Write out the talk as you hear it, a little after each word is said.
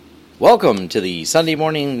Welcome to the Sunday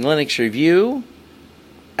Morning Linux Review,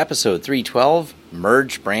 episode 312,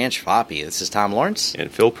 Merge Branch Floppy. This is Tom Lawrence. And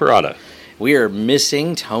Phil Parada. We are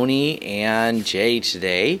missing Tony and Jay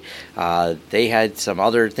today. They had some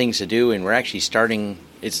other things to do, and we're actually starting,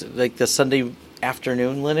 it's like the Sunday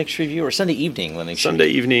afternoon Linux Review, or Sunday evening Linux Sunday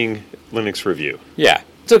Review. evening Linux Review. Yeah,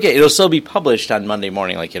 it's okay. It'll still be published on Monday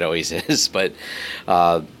morning like it always is, but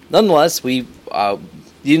nonetheless, we...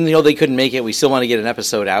 even though they couldn't make it, we still want to get an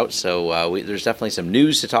episode out, so there's definitely some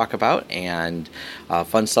news to talk about and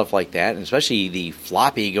fun stuff like that, and especially the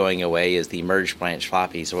floppy going away is the merge branch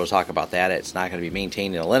floppy, so we'll talk about that. It's not going to be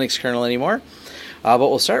maintained in a Linux kernel anymore, but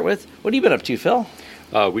we'll start with, what have you been up to, Phil?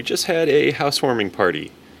 We just had a housewarming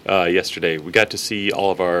party yesterday. We got to see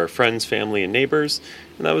all of our friends, family, and neighbors,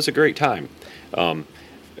 and that was a great time.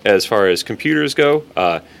 As far as computers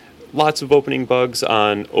go, lots of opening bugs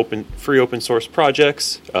on free open source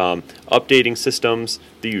projects, updating systems,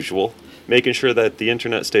 the usual, making sure that the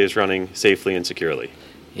internet stays running safely and securely.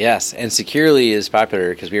 Yes, and securely is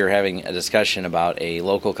popular because we were having a discussion about a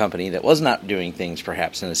local company that was not doing things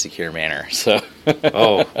perhaps in a secure manner. So,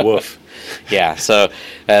 oh, woof. Yeah, so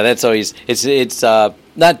that's always, it's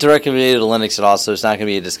not directly related to Linux at all, so it's not going to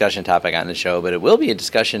be a discussion topic on the show, but it will be a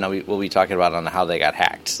discussion we'll be talking about on how they got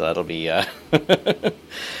hacked. So that'll be...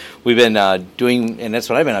 We've been doing, and that's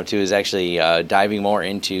what I've been up to, is actually diving more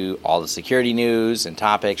into all the security news and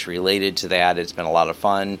topics related to that. It's been a lot of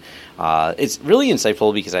fun. It's really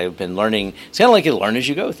insightful because I've been learning. It's kind of like a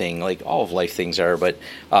learn-as-you-go thing, like all of life things are, but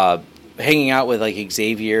hanging out with like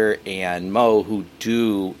Xavier and Mo, who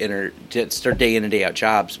do it's their day in and day out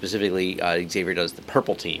job. Specifically, Xavier does the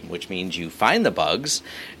purple team, which means you find the bugs,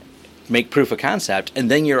 make proof of concept,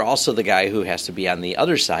 and then you're also the guy who has to be on the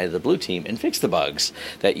other side of the blue team and fix the bugs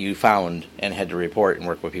that you found and had to report and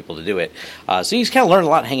work with people to do it. So you kind of learn a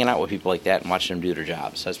lot hanging out with people like that and watching them do their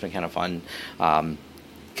jobs. So that's been kind of fun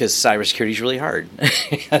because cybersecurity is really hard.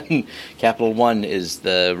 Capital One is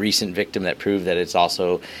the recent victim that proved that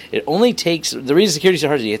it only takes, the reason security is so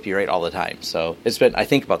hard is you have to be right all the time. So I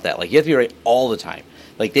think about that, like you have to be right all the time.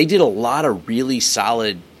 Like they did a lot of really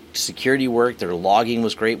solid security work. Their logging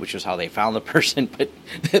was great, which was how they found the person, but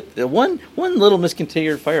the one little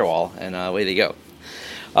misconfigured firewall, and away they go.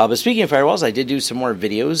 But speaking of firewalls, I did do some more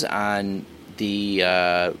videos on the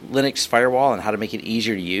Linux firewall and how to make it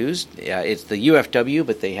easier to use. It's the UFW,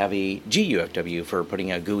 but they have a GUFW for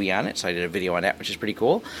putting a GUI on it, so I did a video on that, which is pretty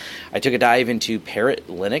cool. I took a dive into Parrot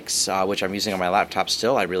Linux, which I'm using on my laptop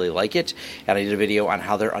still. I really like it, and I did a video on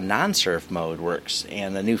how their non-surf mode works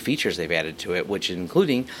and the new features they've added to it, which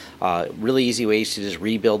including really easy ways to just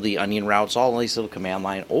rebuild the onion routes, all these little command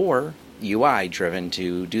line or UI driven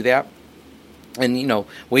to do that. And,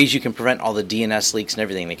 ways you can prevent all the DNS leaks and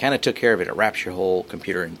everything. They kind of took care of it. It wraps your whole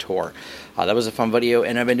computer in Tor. That was a fun video,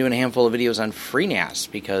 and I've been doing a handful of videos on FreeNAS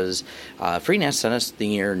because FreeNAS sent us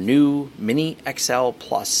their new Mini XL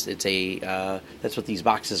Plus. It's that's what these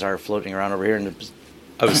boxes are floating around over here.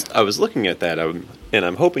 I was looking at that, and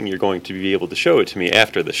I'm hoping you're going to be able to show it to me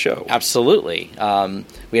after the show. Absolutely.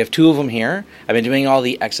 We have two of them here. I've been doing all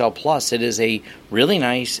the XL Plus. It is a really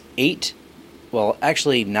nice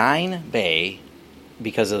 9 bay,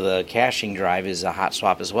 because of the caching drive is a hot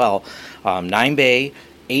swap as well. 9 bay,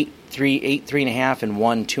 8 3.5 and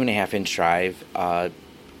 1 2.5 inch drive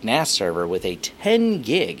NAS server with a 10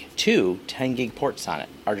 gig ports on it,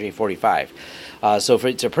 RJ45. So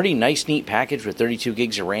it's a pretty nice, neat package with 32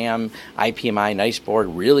 gigs of RAM, IPMI, nice board,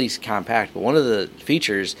 really compact. But one of the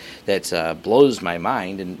features that blows my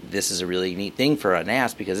mind, and this is a really neat thing for a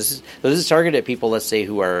NAS, because this is targeted at people, let's say,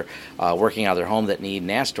 who are working out of their home that need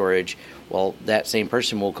NAS storage. Well, that same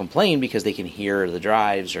person will complain because they can hear the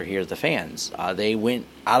drives or hear the fans. They went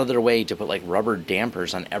out of their way to put like rubber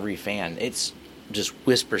dampers on every fan. It's just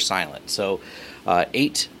whisper silent. So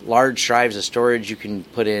 8 large drives of storage you can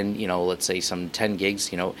put in, let's say some 10 gigs,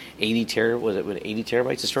 80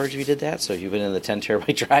 terabytes of storage if you did that. So if you put in the 10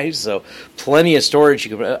 terabyte drives, so plenty of storage.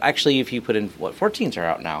 You could actually, if you put in, 14s are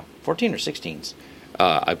out now, 14 or 16s?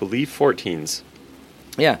 I believe 14s.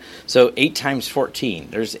 Yeah, so 8 times 14.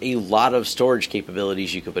 There's a lot of storage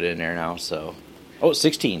capabilities you could put in there now. So,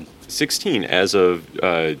 16. 16 as of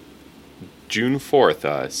June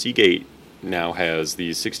 4th. Seagate now has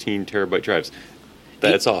these 16 terabyte drives.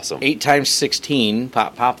 That's awesome. 8 times 16,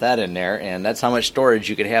 pop that in there, and that's how much storage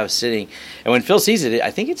you could have sitting. And when Phil sees it, I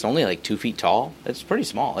think it's only like 2 feet tall. It's pretty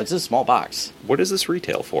small. It's a small box. What does this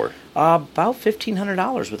retail for? About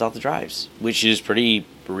 $1,500 without the drives, which is pretty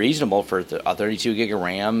reasonable for a 32 gig of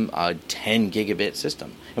RAM, a 10 gigabit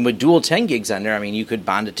system. And with dual 10 gigs on there, I mean, you could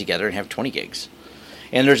bond it together and have 20 gigs.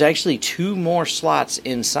 And there's actually 2 more slots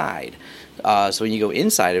inside. So when you go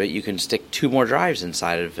inside of it, you can stick 2 more drives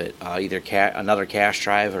inside of it, either another cache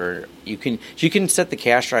drive, or you can set the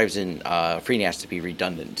cache drives in FreeNAS to be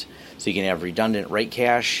redundant. So you can have redundant write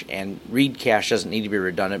cache, and read cache doesn't need to be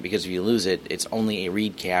redundant, because if you lose it, it's only a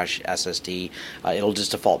read cache SSD. It'll just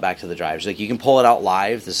default back to the drive. So like you can pull it out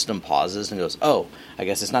live, the system pauses and goes, oh, I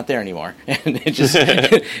guess it's not there anymore. And it just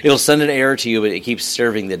it'll send an error to you, but it keeps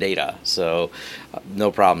serving the data. So no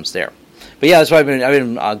problems there. But yeah, that's why I've been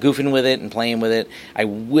goofing with it and playing with it. I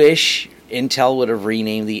wish Intel would have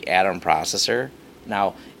renamed the Atom processor.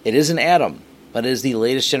 Now, it is an Atom, but it is the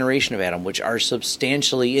latest generation of Atom, which are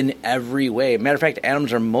substantially in every way. Matter of fact,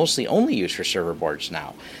 Atoms are mostly only used for server boards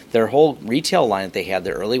now. Their whole retail line that they had,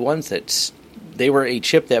 the early ones, they were a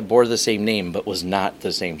chip that bore the same name but was not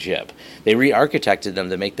the same chip. They re-architected them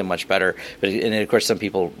to make them much better. And of course, some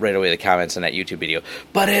people right away, the comments in that YouTube video,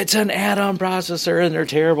 but it's an Atom processor and they're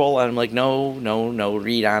terrible. And I'm like, no,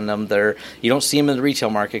 read on them. You don't see them in the retail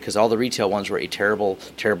market because all the retail ones were a terrible,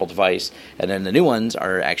 terrible device. And then the new ones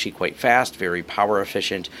are actually quite fast, very power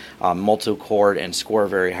efficient, multi-core and score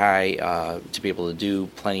very high to be able to do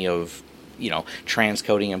plenty of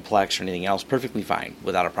transcoding and Plex or anything else, perfectly fine,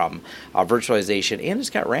 without a problem. Virtualization, and it's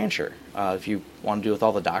got Rancher. If you want to do with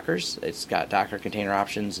all the Dockers, it's got Docker container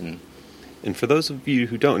options. And for those of you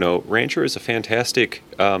who don't know, Rancher is a fantastic,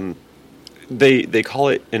 they call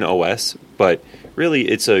it an OS, but really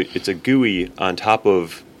it's a GUI on top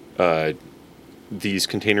of these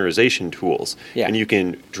containerization tools. Yeah. And you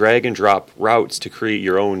can drag and drop routes to create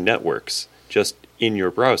your own networks just in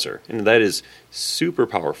your browser. And that is super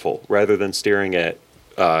powerful rather than staring at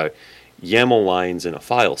YAML lines in a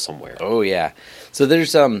file somewhere. Oh, yeah. So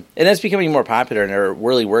there's and that's becoming more popular, and they're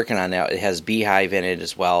really working on that. It has Beehive in it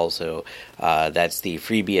as well, so that's the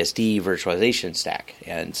FreeBSD virtualization stack.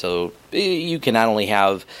 And so you can not only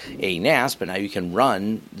have a NAS, but now you can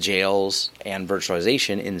run jails and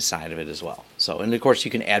virtualization inside of it as well. So, and of course,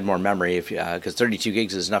 you can add more memory because 32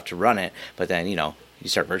 gigs is enough to run it, but then, you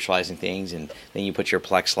start virtualizing things, and then you put your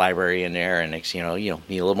Plex library in there, and next, you need a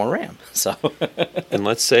little more RAM. So, and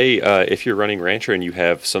let's say if you're running Rancher and you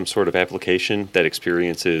have some sort of application that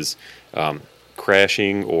experiences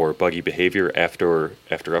crashing or buggy behavior after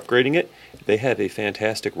upgrading it, they have a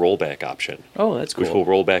fantastic rollback option. Oh, that's cool. Which will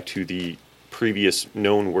roll back to the previous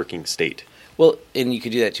known working state. Well, and you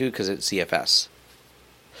could do that too because it's ZFS.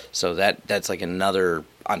 So that's like another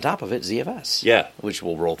on top of it, ZFS. Yeah, which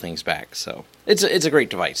will roll things back. So it's a great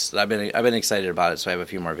device. I've been excited about it. So I have a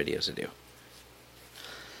few more videos to do.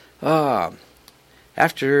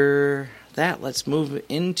 After that, let's move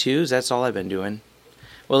into. That's all I've been doing.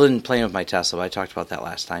 Well, then playing with my Tesla. But I talked about that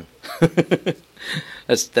last time.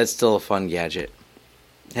 That's still a fun gadget.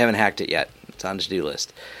 Haven't hacked it yet. It's on the to-do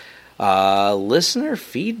list. Listener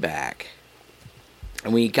feedback.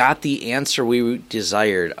 And we got the answer we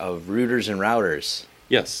desired of routers and routers.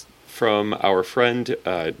 Yes, from our friend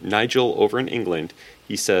Nigel over in England.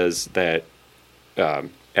 He says that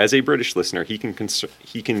as a British listener, he can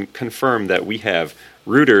confirm that we have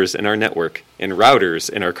routers in our network and routers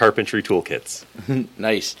in our carpentry toolkits.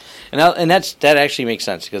 Nice, and that actually makes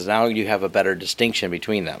sense because now you have a better distinction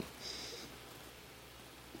between them.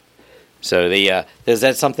 So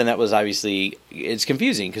that's something that was obviously it's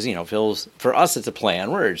confusing because Phil's for us it's a play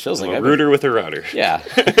on words. Phil's like a router with a router. Yeah,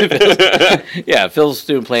 Phil's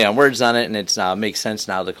doing play on words on it, and it's makes sense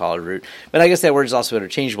now to call it root. But I guess that word is also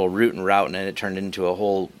interchangeable, root and route, and it turned into a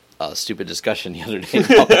whole stupid discussion the other day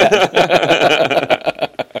about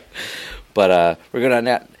that. But we're good on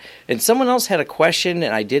that. And someone else had a question,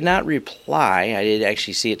 and I did not reply. I did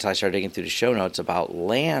actually see it until I started digging through the show notes about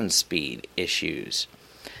LAN speed issues.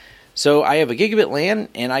 So I have a gigabit LAN,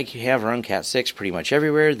 and I have run Cat 6 pretty much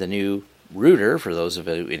everywhere. The new router, for those of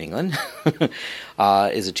you in England,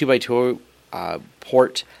 is a 2x2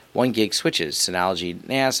 port 1 gig switches, Synology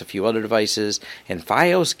NAS, a few other devices, and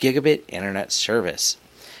FiOS gigabit internet service.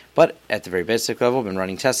 But at the very basic level, I've been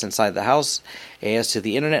running tests inside the house. As to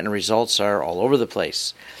the internet, and results are all over the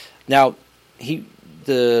place. Now,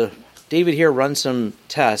 David here runs some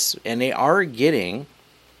tests, and they are getting.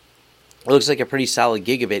 It looks like a pretty solid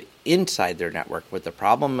gigabit inside their network, but the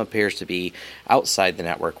problem appears to be outside the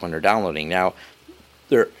network when they're downloading. Now,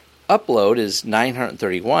 their upload is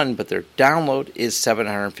 931, but their download is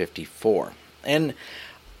 754. And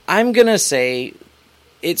I'm going to say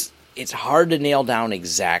it's hard to nail down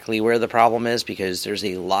exactly where the problem is because there's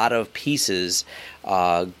a lot of pieces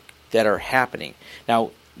that are happening.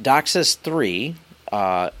 Now, DOCSIS 3,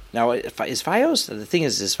 now is FiOS, the thing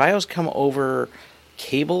is, does FiOS come over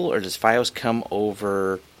cable or does FiOS come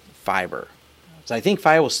over fiber? So I think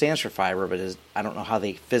FiOS stands for fiber, but I don't know how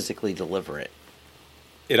they physically deliver it.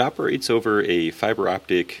 It operates over a fiber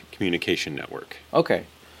optic communication network. Okay.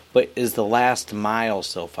 But is the last mile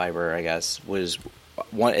still fiber, I guess, was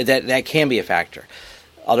one that can be a factor.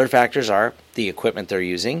 Other factors are the equipment they're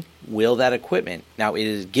using. Will that equipment, now it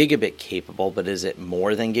is gigabit capable, but is it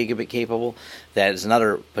more than gigabit capable? That is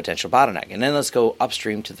another potential bottleneck. And then let's go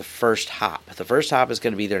upstream to the first hop. The first hop is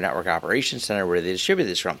going to be their network operations center where they distribute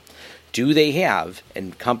this from. Do they have,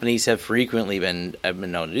 and companies have frequently been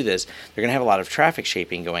known to do this, they're going to have a lot of traffic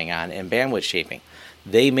shaping going on and bandwidth shaping.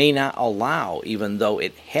 They may not allow, even though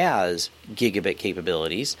it has gigabit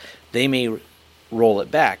capabilities, they may roll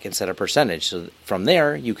it back and set a percentage. So from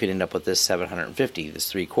there, you could end up with this 750,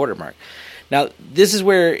 this 3/4 mark. Now, this is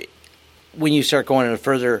where, when you start going a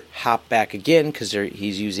further hop back again, because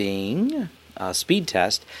he's using speed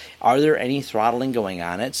test, are there any throttling going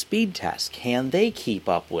on at speed test? Can they keep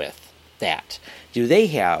up with that? Do they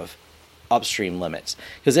have upstream limits?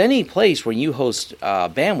 Because any place where you host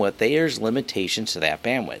bandwidth, there's limitations to that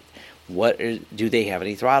bandwidth. Do they have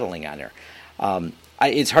any throttling on there?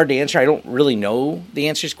 It's hard to answer. I don't really know the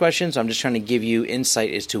answers to questions. I'm just trying to give you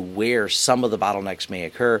insight as to where some of the bottlenecks may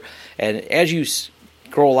occur. And as you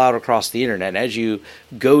scroll out across the internet, as you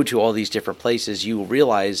go to all these different places, you will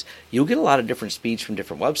realize you'll get a lot of different speeds from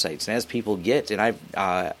different websites. And as people get, and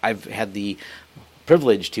I've had the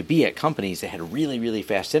privilege to be at companies that had really, really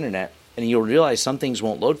fast internet, and you'll realize some things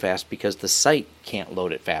won't load fast because the site can't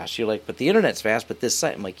load it fast. You're like, but the internet's fast, but this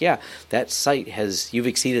site. I'm like, yeah, that site you've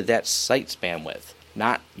exceeded that site's bandwidth,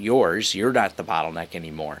 not yours. You're not the bottleneck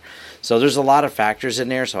anymore. So there's a lot of factors in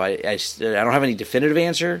there. So I don't have any definitive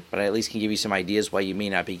answer, but I at least can give you some ideas why you may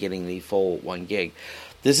not be getting the full 1 gig.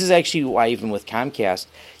 This is actually why even with Comcast,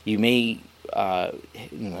 you may,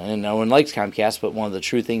 and no one likes Comcast, but one of the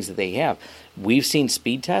true things that they have, we've seen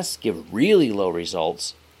speed tests give really low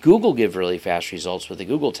results. Google give really fast results with the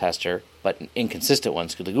Google tester, but inconsistent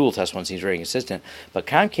ones, because the Google test one seems very consistent. But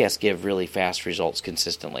Comcast give really fast results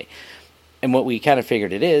consistently. And what we kind of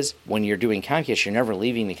figured it is, when you're doing Comcast, you're never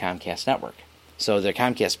leaving the Comcast network. So the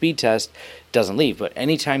Comcast speed test doesn't leave. But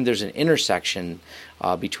anytime there's an intersection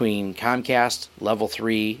between Comcast, Level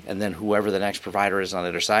 3, and then whoever the next provider is on the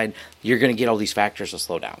other side, you're going to get all these factors of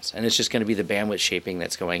slowdowns. And it's just going to be the bandwidth shaping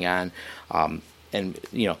that's going on. And,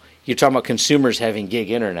 you're talking about consumers having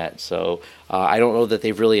gig internet. So I don't know that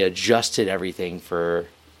they've really adjusted everything for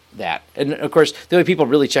that. And, of course, the only people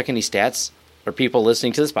really checking these stats are people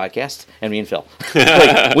listening to this podcast and me and Phil.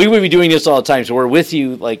 We would be doing this all the time, so we're with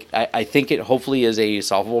you. I think it hopefully is a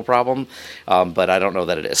solvable problem, but I don't know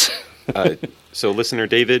that it is. So, listener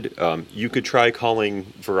David, you could try calling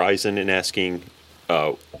Verizon and asking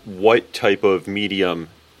what type of medium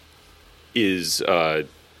is the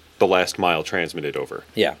last mile transmitted over.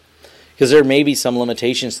 Yeah. Because there may be some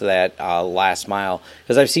limitations to that last mile.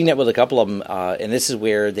 Because I've seen that with a couple of them, and this is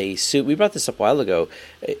where they sued. We brought this up a while ago.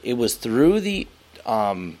 It was through the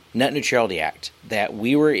Net Neutrality Act that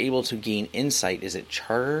we were able to gain insight. Is it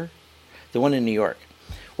Charter? The one in New York.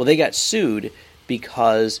 Well, they got sued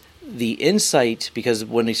because because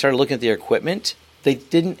when they started looking at their equipment, they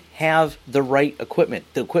didn't have the right equipment.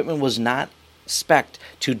 The equipment was not spec'd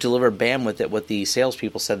to deliver bandwidth at what the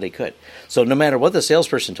salespeople said they could. So no matter what the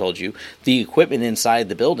salesperson told you, the equipment inside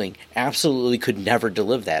the building absolutely could never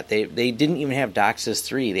deliver that. They didn't even have DOCSIS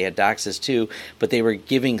 3. They had DOCSIS 2, but they were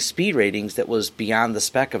giving speed ratings that was beyond the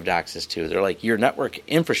spec of DOCSIS 2. They're like, your network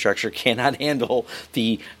infrastructure cannot handle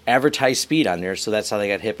the advertised speed on there, so that's how they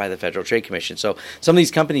got hit by the Federal Trade Commission. So some of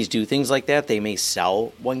these companies do things like that. They may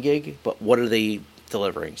sell 1 gig, but what are they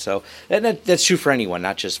delivering? So that's true for anyone,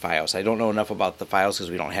 not just FiOS. I don't know enough about the FiOS because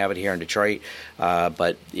we don't have it here in Detroit,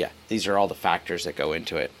 but yeah, these are all the factors that go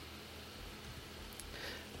into it.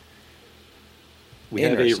 We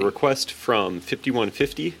have a request from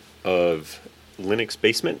 5150 of Linux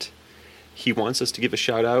Basement. He wants us to give a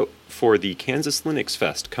shout out for the Kansas Linux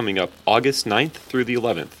Fest coming up August 9th through the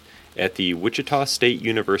 11th at the Wichita State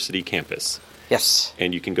University campus. Yes.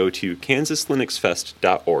 And you can go to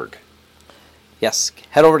kansaslinuxfest.org. Yes,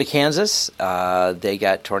 head over to Kansas. They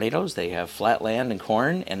got tornadoes, they have flat land and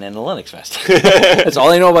corn, and then the Linux Fest. That's all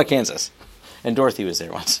I know about Kansas. And Dorothy was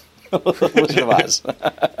there once. Wizard of Oz.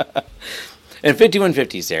 And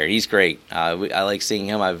 5150's there. He's great. I like seeing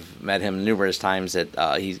him. I've met him numerous times.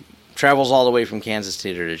 He travels all the way from Kansas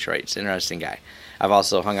to Detroit. It's an interesting guy. I've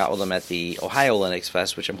also hung out with him at the Ohio Linux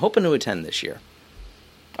Fest, which I'm hoping to attend this year.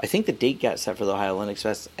 I think the date got set for the Ohio Linux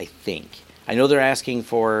Fest, I know they're asking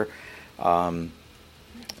for... I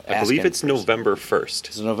believe it's November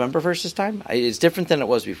 1st. Is it November 1st this time? It's different than it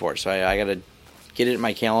was before, so I got to get it in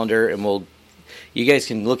my calendar, and we'll You guys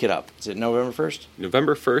can look it up. Is it November 1st?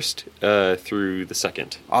 November 1st through the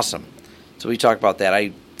 2nd. Awesome. So we talked about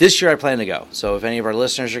that. This year I plan to go. So if any of our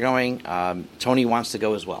listeners are going, Tony wants to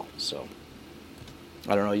go as well. So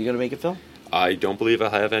I don't know. You going to make it, Phil? I don't believe I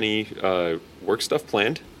have any work stuff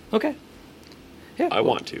planned. Okay. Yeah. I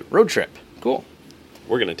want to. Road trip. Cool.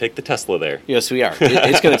 We're going to take the Tesla there. Yes, we are.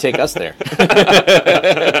 It's going to take us there.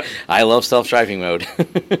 I love self-driving mode.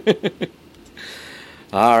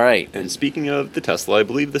 All right. And speaking of the Tesla, I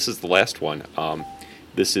believe this is the last one.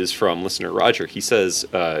 This is from listener Roger. He says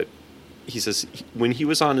when he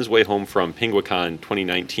was on his way home from Penguicon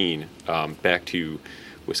 2019 back to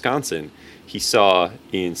Wisconsin, he saw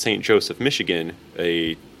in St. Joseph, Michigan,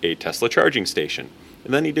 a Tesla charging station.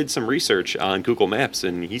 And then he did some research on Google Maps,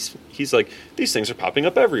 and he's like, these things are popping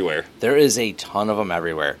up everywhere. There is a ton of them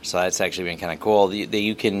everywhere, so that's actually been kind of cool.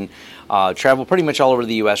 You can travel pretty much all over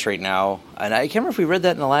the U.S. right now, and I can't remember if we read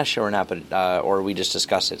that in the last show or not, but or we just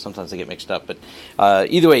discussed it. Sometimes they get mixed up, but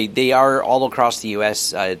either way, they are all across the U.S.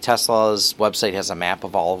 Tesla's website has a map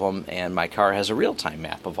of all of them, and my car has a real-time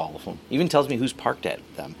map of all of them. Even tells me who's parked at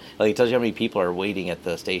them. Like, it tells you how many people are waiting at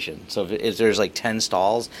the station. So if there's like 10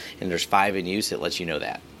 stalls and there's 5 in use, it lets you know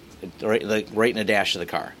that. Right in the dash of the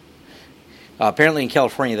car. Apparently in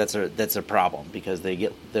California, that's a problem because they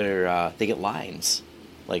get lines,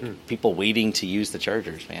 like people waiting to use the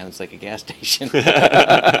chargers. Man, it's like a gas station.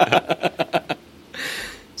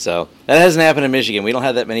 So that hasn't happened in Michigan. We don't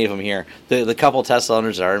have that many of them here. The couple Tesla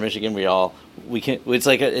owners that are in Michigan, we can. It's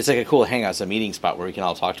like a cool hangout, it's a meeting spot where we can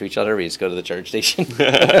all talk to each other. We just go to the charge station.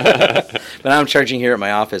 But I'm charging here at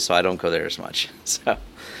my office, so I don't go there as much. So,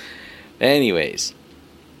 anyways.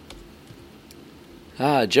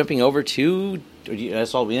 Jumping over to,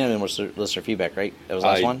 that's all we have in listener feedback, right? That was the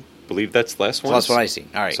last one? I believe that's the last one. That's the last one I see.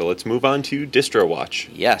 All right. So let's move on to Distro Watch.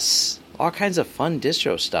 Yes. All kinds of fun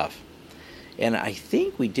distro stuff. And I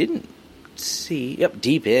think we didn't see,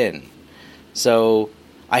 Deep In. So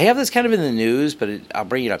I have this kind of in the news, but I'll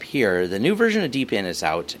bring it up here. The new version of Deep In is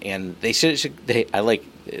out, and what did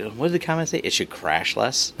the comment say? It should crash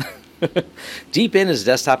less. Deep In is a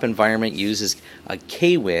desktop environment, uses a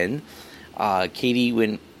KWin,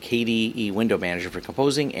 KDE window manager for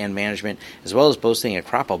composing and management, as well as boasting a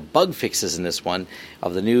crop of bug fixes in this one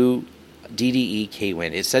of the new DDE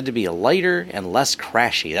KWin. It's said to be lighter and less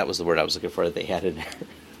crashy. That was the word I was looking for that they had in there.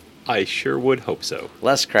 I sure would hope so.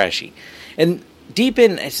 Less crashy. And Deep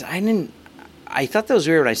In, I thought that was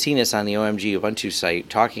weird when I seen this on the OMG Ubuntu site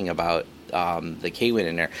talking about the KWin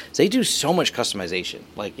in there. So they do so much customization.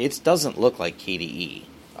 Like, it doesn't look like KDE.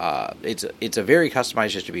 It's a very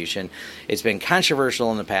customized distribution. It's been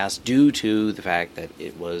controversial in the past due to the fact that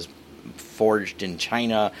it was forged in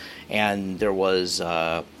China, and there was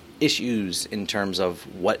issues in terms of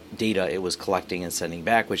what data it was collecting and sending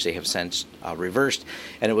back, which they have since reversed.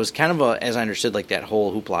 And it was kind of as I understood, like that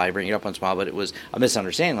whole hoopla, I bring it up once in a while, but it was a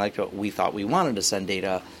misunderstanding. Like, we thought we wanted to send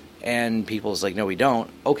data, and people was like, no, we don't.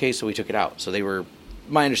 Okay, so we took it out. So they were,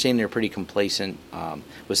 my understanding, they're pretty complacent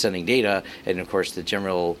with sending data, and of course the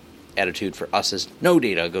general attitude for us is no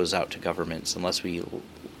data goes out to governments unless we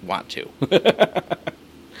want to.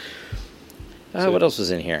 What else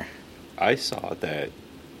was in here? I saw that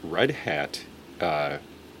Red Hat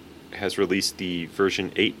has released the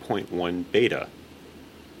version 8.1 beta,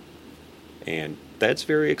 and that's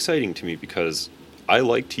very exciting to me because I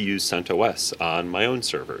like to use CentOS on my own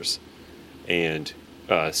servers, and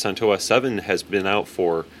CentOS 7 has been out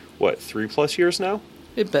for, 3+ years now?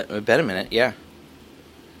 It's been a minute, yeah.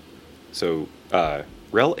 So,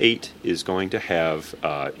 RHEL 8 is going to have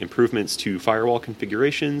improvements to firewall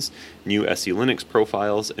configurations, new SE Linux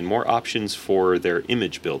profiles, and more options for their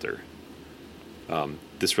image builder.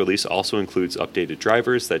 This release also includes updated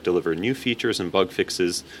drivers that deliver new features and bug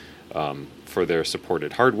fixes for their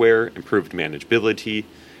supported hardware, improved manageability,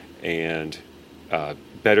 and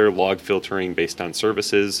better log filtering based on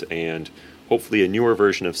services, and hopefully a newer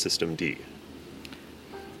version of Systemd.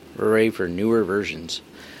 Hooray for newer versions.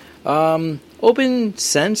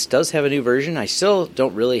 OpenSense does have a new version. I still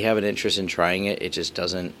don't really have an interest in trying it. It just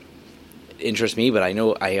doesn't interest me, but I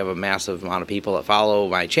know I have a massive amount of people that follow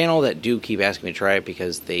my channel that do keep asking me to try it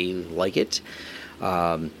because they like it.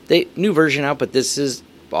 New version out, but this is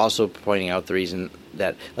also pointing out the reason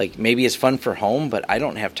that, like, maybe it's fun for home, but I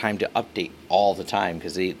don't have time to update all the time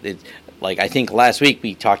because like, I think last week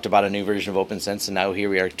we talked about a new version of OpenSense, and now here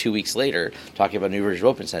we are 2 weeks later talking about a new version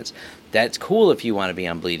of OpenSense. That's cool if you want to be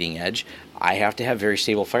on bleeding edge. I have to have very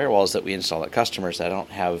stable firewalls that we install at customers that I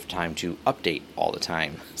don't have time to update all the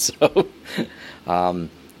time. So, and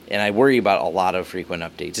I worry about a lot of frequent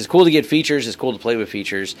updates. It's cool to get features. It's cool to play with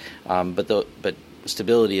features. But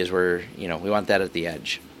stability is where, we want that at the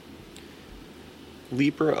edge.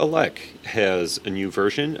 LibreElec has a new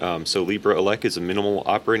version. So LibreElec is a minimal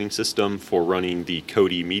operating system for running the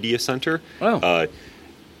Kodi Media Center. Oh.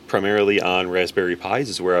 Primarily on Raspberry Pis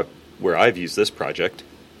is where I've used this project.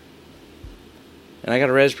 And I got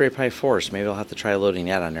a Raspberry Pi 4, so maybe I'll have to try loading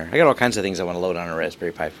that on there. I got all kinds of things I want to load on a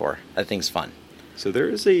Raspberry Pi 4. That thing's fun. So there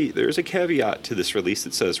is a caveat to this release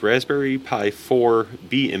that says Raspberry Pi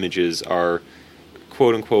 4B images are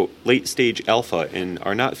quote-unquote late-stage alpha and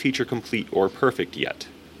are not feature-complete or perfect yet.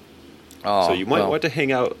 Oh, so you might want to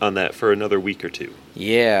hang out on that for another week or two.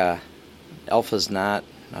 Yeah.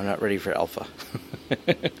 I'm not ready for alpha. I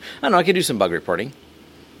don't know, I can do some bug reporting.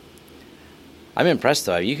 I'm impressed,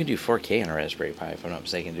 though. You can do 4K on a Raspberry Pi, if I'm not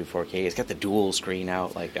mistaken, do 4K. It's got the dual screen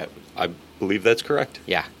out. I believe that's correct.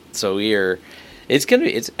 Yeah. So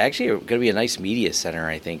it's actually going to be a nice media center,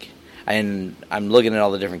 I think. And I'm looking at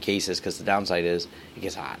all the different cases because the downside is it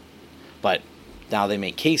gets hot. But now they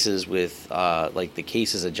make cases with, the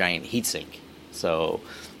case is a giant heatsink. So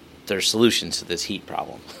there's solutions to this heat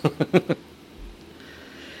problem.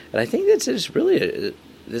 And I think that's just really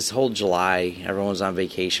this whole July. Everyone was on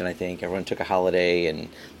vacation, I think. Everyone took a holiday, and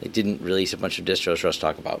they didn't release a bunch of distros for us to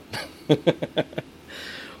talk about.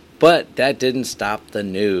 But that didn't stop the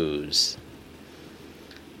news.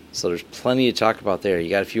 So there's plenty to talk about there. You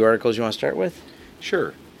got a few articles you want to start with?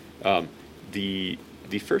 Sure. The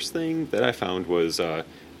first thing that I found was a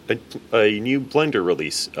new Blender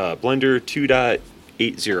release, Blender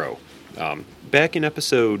 2.80. Back in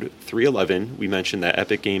episode 311, we mentioned that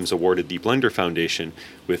Epic Games awarded the Blender Foundation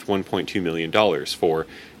with $1.2 million for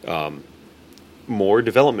more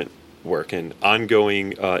development work and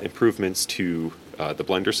ongoing improvements to the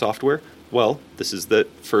Blender software. Well, this is the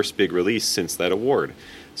first big release since that award.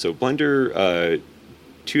 So Blender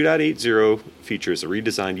 2.80 features a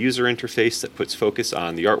redesigned user interface that puts focus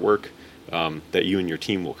on the artwork that you and your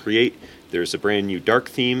team will create. There's a brand new dark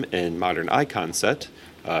theme and modern icon set.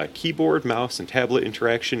 Keyboard, mouse, and tablet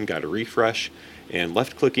interaction got a refresh, and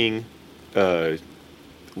left-click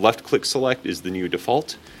select is the new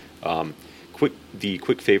default. The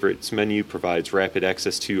Quick Favorites menu provides rapid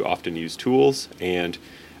access to often used tools, and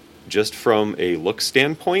just from a look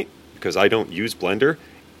standpoint, because I don't use Blender,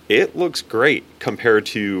 it looks great compared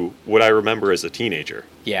to what I remember as a teenager.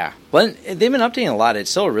 Yeah. Well, they've been updating a lot.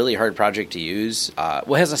 It's still a really hard project to use. It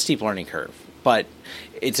has a steep learning curve, but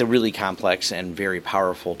it's a really complex and very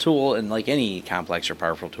powerful tool, and like any complex or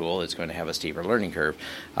powerful tool, it's going to have a steeper learning curve.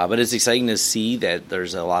 But it's exciting to see that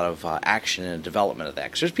there's a lot of action and development of that.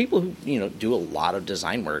 Because there's people who do a lot of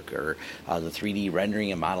design work or the 3D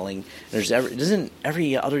rendering and modeling. Doesn't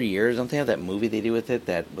every other year, don't they have that movie they do with it,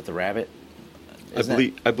 with the rabbit?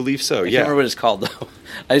 I believe so. I can't remember what it's called though.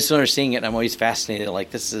 I just remember seeing it, and I'm always fascinated.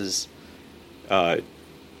 Like, this is Blender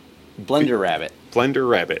Rabbit. Blender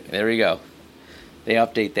Rabbit. There we go. They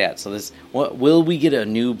update that. So will we get a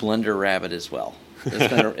new Blender Rabbit as well?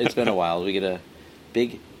 It's been a while. We get a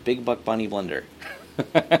big Buck Bunny Blender.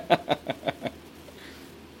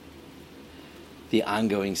 The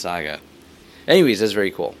ongoing saga. Anyways, that's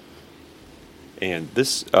very cool. And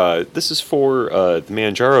this is for the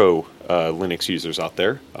Manjaro Linux users out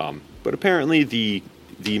there. But apparently the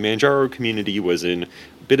Manjaro community was in a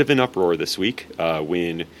bit of an uproar this week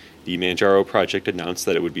when the Manjaro project announced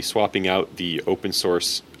that it would be swapping out the open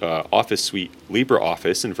source Office suite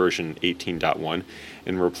LibreOffice in version 18.1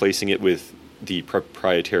 and replacing it with the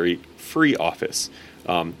proprietary FreeOffice.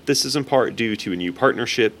 This is in part due to a new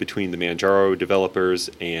partnership between the Manjaro developers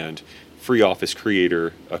and FreeOffice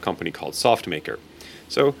creator, a company called SoftMaker.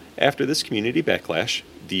 So after this community backlash,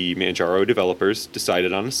 the Manjaro developers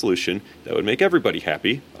decided on a solution that would make everybody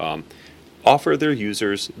happy, offer their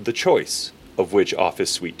users the choice of which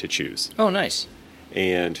Office suite to choose. Oh, nice.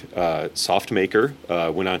 And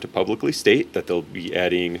SoftMaker went on to publicly state that they'll be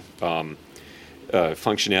adding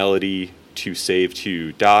functionality to save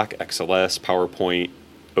to Doc, XLS, PowerPoint,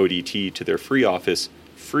 ODT to their FreeOffice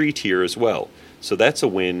free tier as well. So that's a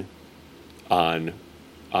win on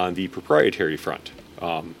the proprietary front.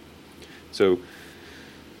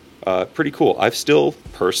 Pretty cool. I've still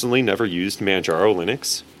personally never used Manjaro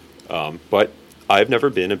Linux, but I've never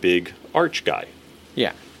been a big Arch guy.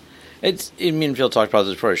 Yeah. Me and Phil talked about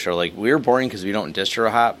this before, sure. Like, we're boring because we don't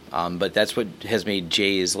distro hop, but that's what has made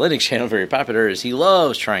Jay's Linux channel very popular, is he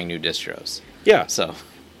loves trying new distros. Yeah. So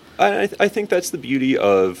I think that's the beauty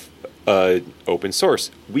of open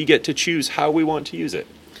source. We get to choose how we want to use it.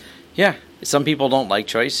 Yeah. Some people don't like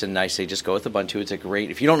choice, and I say just go with Ubuntu. It's a great,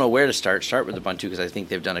 if you don't know where to start with Ubuntu, because I think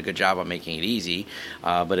they've done a good job on making it easy.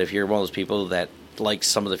 But if you're one of those people that like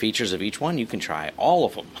some of the features of each one, you can try all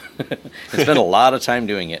of them. And spend a lot of time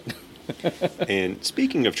doing it. And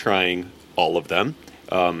speaking of trying all of them,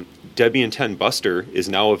 Debian 10 Buster is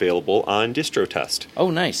now available on DistroTest. Oh,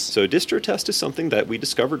 nice. So DistroTest is something that we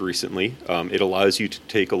discovered recently. It allows you to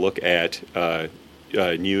take a look at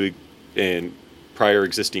new and prior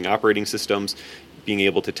existing operating systems, being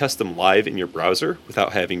able to test them live in your browser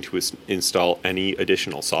without having to install any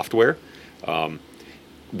additional software.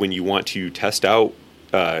 When you want to test out,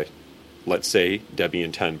 let's say,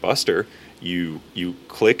 Debian 10 Buster, you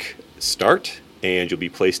click Start, and you'll be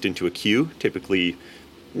placed into a queue, typically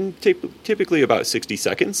about 60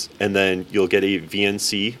 seconds, and then you'll get a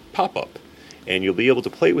VNC pop-up. And you'll be able to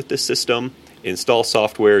play with this system, install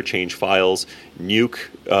software, change files, nuke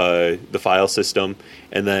the file system,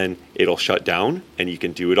 and then it'll shut down, and you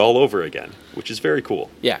can do it all over again, which is very cool.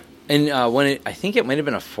 Yeah. And I think it might have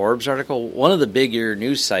been a Forbes article, one of the bigger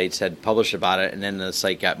news sites had published about it, and then the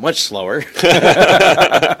site got much slower.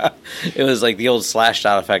 It was like the old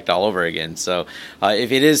Slashdot effect all over again. So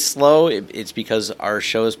if it is slow, it's because our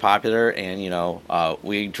show is popular, and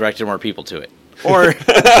we directed more people to it. Or,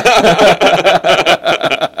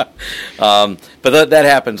 but that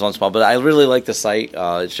happens once in a while. But I really like the site.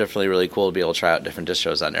 It's definitely really cool to be able to try out different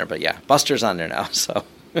distros on there. But yeah, Buster's on there now. So.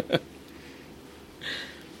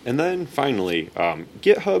 And then finally,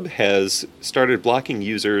 GitHub has started blocking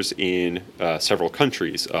users in several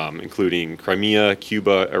countries, including Crimea,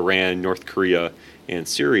 Cuba, Iran, North Korea, and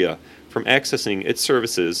Syria, from accessing its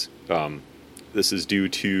services. This is due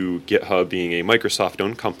to GitHub being a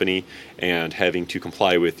Microsoft-owned company and having to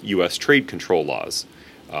comply with U.S. trade control laws.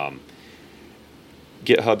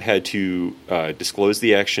 GitHub had to disclose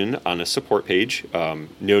the action on a support page,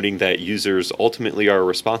 noting that users ultimately are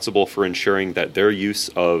responsible for ensuring that their use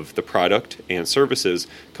of the product and services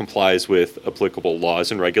complies with applicable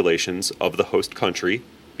laws and regulations of the host country,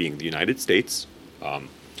 being the United States.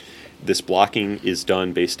 This blocking is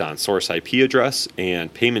done based on source IP address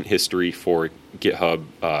and payment history for GitHub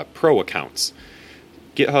Pro accounts.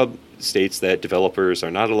 GitHub states that developers are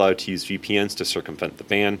not allowed to use VPNs to circumvent the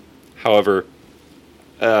ban. However,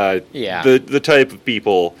 the type of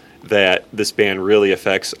people that this ban really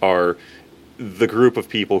affects are the group of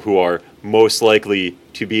people who are most likely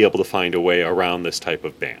to be able to find a way around this type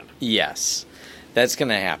of ban. Yes, that's going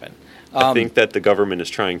to happen. I think that the government is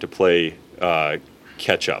trying to play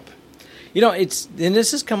catch up. And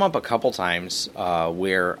this has come up a couple times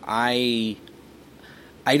where I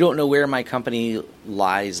don't know where my company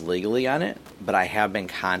lies legally on it, but I have been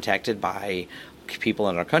contacted by people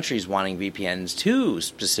in our countries wanting VPNs to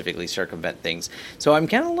specifically circumvent things. So I'm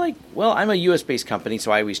kind of like, well, I'm a U.S.-based company,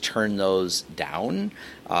 so I always turn those down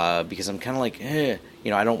because I'm kind of like, I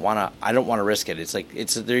don't want to risk it. It's like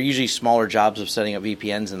they're usually smaller jobs of setting up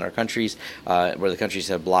VPNs in our countries where the countries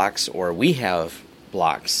have blocks or we have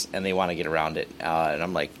blocks and they want to get around it. And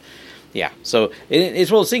I'm like, yeah. So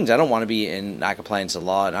it's one of those things. I don't want to be in non-compliance of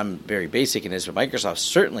law, and I'm very basic in this, but Microsoft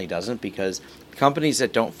certainly doesn't, because companies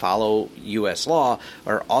that don't follow U.S. law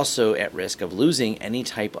are also at risk of losing any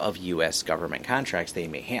type of U.S. government contracts they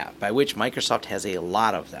may have, by which Microsoft has a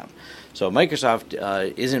lot of them. So Microsoft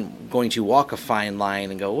isn't going to walk a fine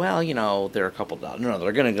line and go, well, there are a couple dollars. No,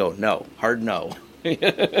 they're going to go, no, hard no.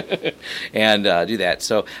 And do that.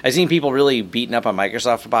 So I've seen people really beating up on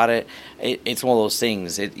Microsoft about it. It's one of those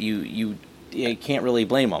things. You can't really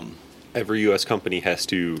blame them. Every U.S. company has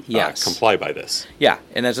to comply by this. Yeah,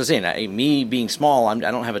 and that's what I'm saying. Me being small, I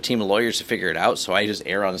don't have a team of lawyers to figure it out, so I just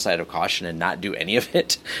err on the side of caution and not do any of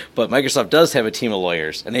it. But Microsoft does have a team of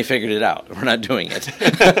lawyers, and they figured it out. We're not doing it.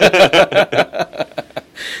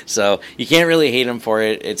 So you can't really hate them for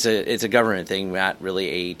it. It's a government thing, not really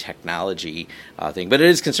a technology thing. But it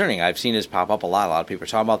is concerning. I've seen this pop up a lot. A lot of people are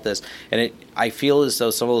talking about this. And I feel as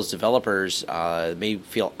though some of those developers may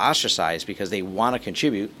feel ostracized because they want to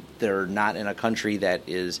contribute. They're not in a country that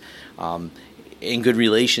is in good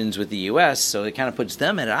relations with the U.S., so it kind of puts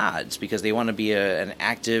them at odds because they want to be an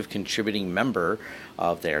active contributing member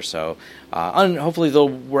of there. So hopefully they'll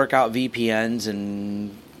work out VPNs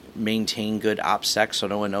and maintain good OPSEC so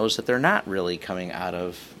no one knows that they're not really coming out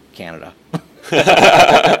of Canada.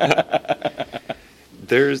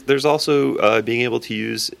 There's also being able to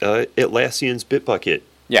use Atlassian's Bitbucket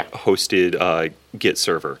hosted Git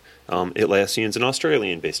server. Atlassian's an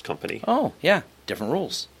Australian-based company. Oh, yeah. Different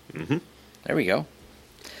rules. Mm-hmm. There we go.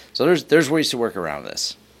 So there's ways to work around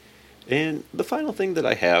this. And the final thing that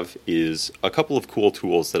I have is a couple of cool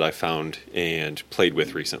tools that I found and played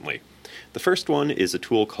with recently. The first one is a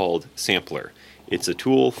tool called Sampler. It's a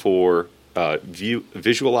tool for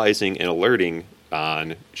visualizing and alerting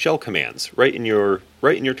on shell commands right in your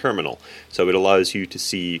terminal. So it allows you to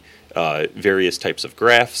see various types of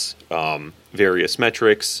graphs, various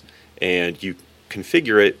metrics, and you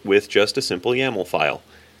configure it with just a simple YAML file.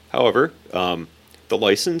 However, the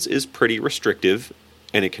license is pretty restrictive,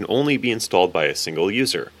 and it can only be installed by a single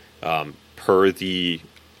user, per the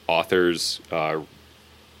author's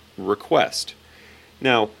request.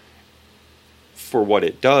 Now, for what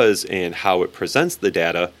it does and how it presents the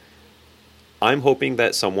data, I'm hoping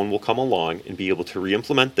that someone will come along and be able to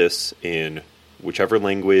re-implement this in whichever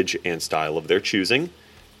language and style of their choosing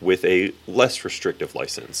with a less restrictive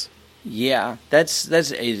license. Yeah,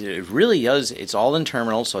 it really does. It's all in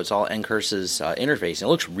terminal, so it's all NCurse's interface. And it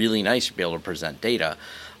looks really nice to be able to present data.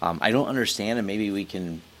 I don't understand, and maybe we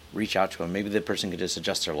can reach out to them. Maybe the person could just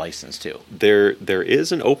adjust their license too. There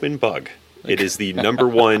is an open bug. It is the number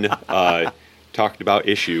one talked about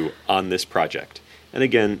issue on this project. And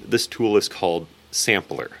again, this tool is called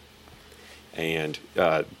Sampler. And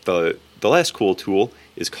the last cool tool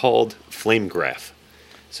is called FlameGraph.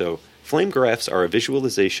 So FlameGraphs are a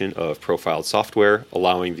visualization of profiled software,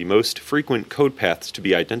 allowing the most frequent code paths to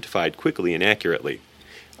be identified quickly and accurately.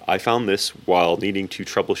 I found this while needing to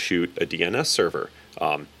troubleshoot a DNS server.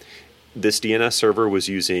 This DNS server was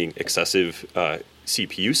using excessive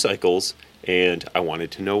CPU cycles, and I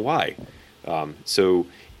wanted to know why. So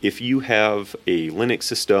if you have a Linux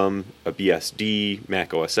system, a BSD,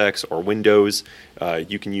 Mac OS X, or Windows,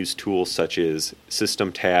 you can use tools such as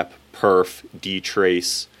SystemTap, perf,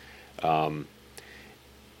 dtrace, and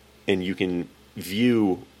you can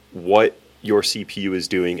view what your CPU is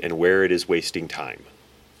doing and where it is wasting time.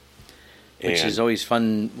 Which is always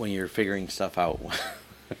fun when you're figuring stuff out.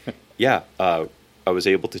 Yeah, I was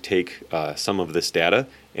able to take some of this data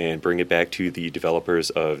and bring it back to the developers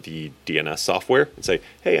of the DNS software and say,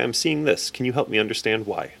 hey, I'm seeing this. Can you help me understand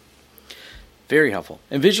why? Very helpful.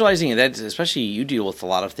 And visualizing it, that's, especially you deal with a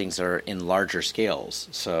lot of things that are in larger scales.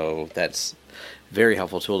 So that's a very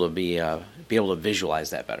helpful tool to be able to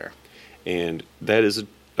visualize that better. And that is,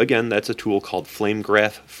 again, that's a tool called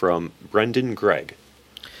FlameGraph from Brendan Gregg.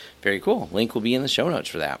 Very cool. Link will be in the show notes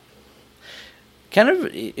for that.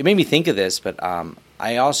 It made me think of this, but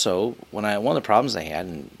I also, one of the problems I had,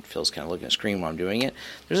 and Phil's kind of looking at the screen while I'm doing it,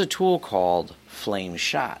 there's a tool called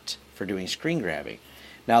FlameShot for doing screen grabbing.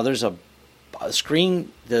 Now, there's the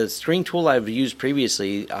screen tool I've used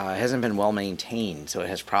previously hasn't been well maintained, so it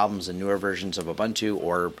has problems in newer versions of Ubuntu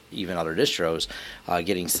or even other distros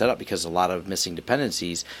getting set up because of a lot of missing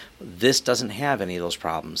dependencies. This doesn't have any of those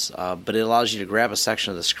problems, but it allows you to grab a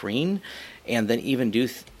section of the screen and then even do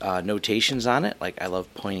notations on it. Like I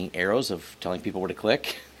love pointing arrows of telling people where to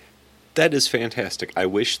click. That is fantastic. I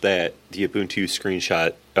wish that the Ubuntu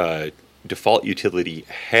screenshot default utility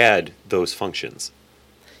had those functions.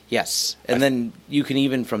 Yes, and then you can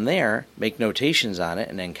even from there make notations on it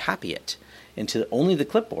and then copy it into only the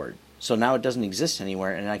clipboard. So now it doesn't exist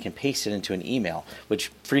anywhere, and I can paste it into an email, which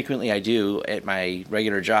frequently I do at my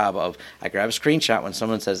regular job of I grab a screenshot when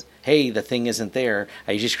someone says, hey, the thing isn't there.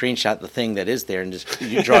 I usually screenshot the thing that is there and just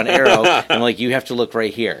you draw an arrow, and I'm like, you have to look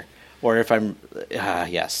right here. Or if I'm,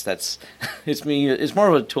 yes, that's, it's me. It's more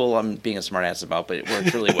of a tool I'm being a smartass about, but it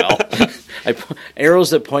works really well. Arrows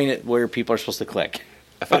that point at where people are supposed to click.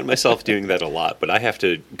 I find myself doing that a lot, but I have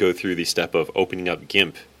to go through the step of opening up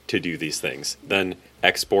GIMP to do these things, then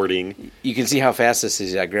exporting. You can see how fast this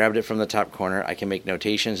is. I grabbed it from the top corner. I can make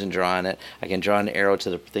notations and draw on it. I can draw an arrow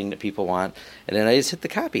to the thing that people want, and then I just hit the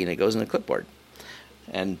copy, and it goes in the clipboard.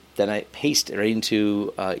 And then I paste it right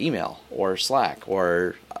into email or Slack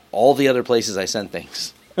or all the other places I send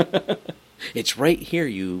things. It's right here,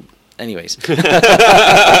 Anyways.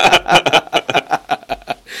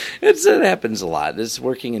 It happens a lot. It's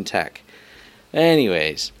working in tech.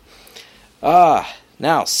 Anyways.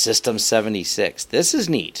 Now, System 76. This is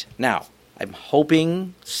neat. Now, I'm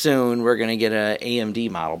hoping soon we're going to get an AMD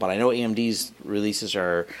model, but I know AMD's releases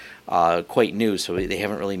are quite new, so they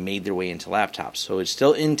haven't really made their way into laptops. So it's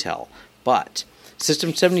still Intel. But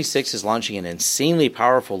System 76 is launching an insanely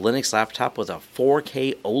powerful Linux laptop with a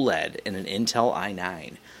 4K OLED and an Intel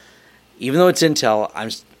i9. Even though it's Intel,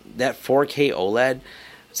 that 4K OLED...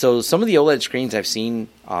 So some of the OLED screens I've seen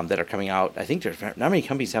that are coming out, I think there's not many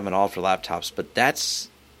companies have it all for laptops, but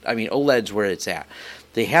OLED's where it's at.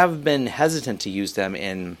 They have been hesitant to use them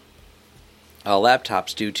in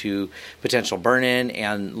laptops due to potential burn-in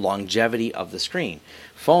and longevity of the screen.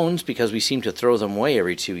 Phones, because we seem to throw them away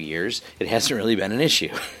every 2 years, it hasn't really been an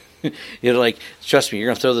issue. Trust me, you're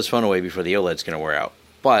going to throw this phone away before the OLED's going to wear out.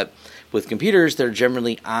 But with computers, they're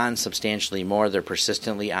generally on substantially more. They're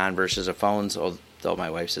persistently on versus a phone. So though my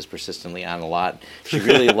wife's is persistently on a lot. She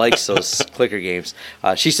really likes those clicker games.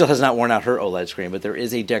 She still has not worn out her OLED screen, but there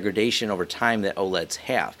is a degradation over time that OLEDs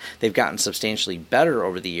have. They've gotten substantially better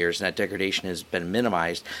over the years, and that degradation has been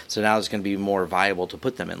minimized, so now it's going to be more viable to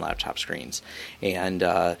put them in laptop screens. And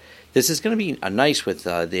this is going to be nice with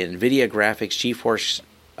the NVIDIA graphics GeForce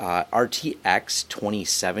RTX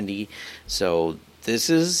 2070. So this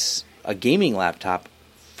is a gaming laptop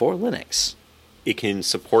for Linux. It can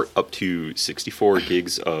support up to 64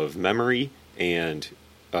 gigs of memory, and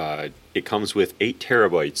it comes with 8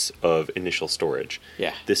 terabytes of initial storage.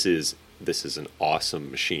 Yeah. This is an awesome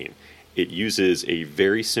machine. It uses a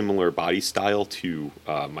very similar body style to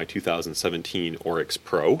my 2017 Oryx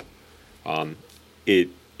Pro. It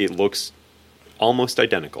looks almost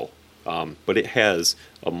identical, but it has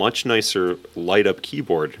a much nicer light-up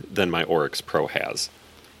keyboard than my Oryx Pro has.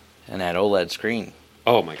 And that OLED screen.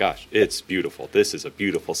 Oh my gosh, it's beautiful. This is a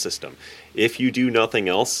beautiful system. If you do nothing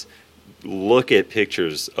else, look at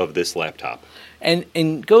pictures of this laptop.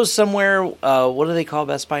 And go somewhere, what do they call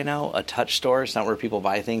Best Buy now? A touch store? It's not where people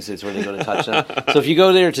buy things, it's where they go to touch them. So if you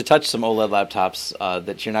go there to touch some OLED laptops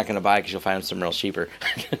that you're not going to buy because you'll find them somewhere else cheaper,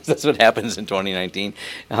 that's what happens in 2019.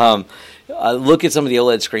 Look at some of the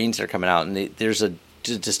OLED screens that are coming out, and there's a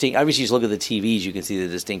distinct. Obviously, you just look at the TVs, you can see the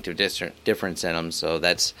distinctive difference in them. So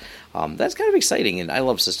that's kind of exciting, and I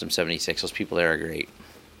love System 76. Those people there are great.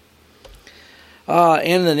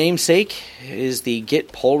 And the namesake is the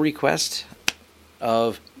Git pull request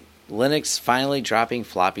of Linux finally dropping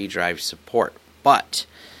floppy drive support. But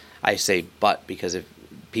I say but because if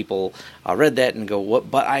people read that and go,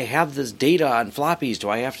 "What? But I have this data on floppies. Do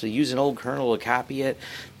I have to use an old kernel to copy it?"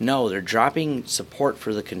 No, they're dropping support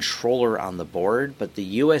for the controller on the board, but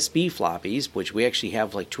the USB floppies, which we actually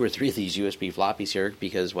have like 2 or 3 of these USB floppies here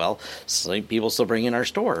because, well, some people still bring in our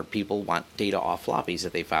store. People want data off floppies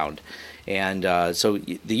that they found. And so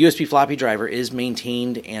the USB floppy driver is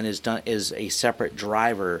maintained and is a separate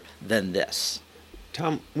driver than this.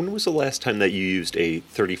 Tom, when was the last time that you used a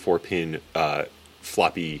 34-pin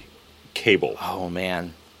floppy cable? Oh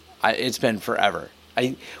man, it's been forever.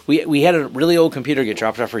 We had a really old computer get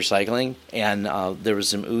dropped off recycling, and there was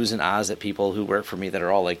some oohs and ahs at people who work for me that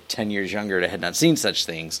are all like 10 years younger that had not seen such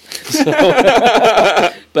things. So,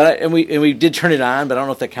 but we did turn it on, but I don't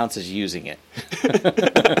know if that counts as using it.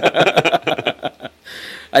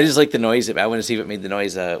 I just like the noise. I want to see if it made the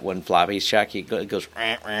noise when floppies check. It goes,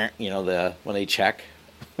 when they check.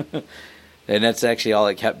 And that's actually all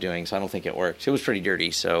it kept doing, so I don't think it worked. It was pretty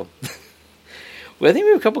dirty, so... Well, I think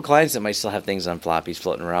we have a couple clients that might still have things on floppies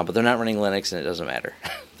floating around, but they're not running Linux, and it doesn't matter.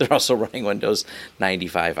 They're also running Windows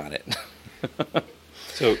 95 on it.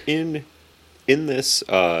 So in this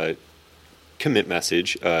commit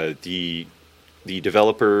message, the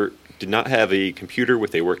developer did not have a computer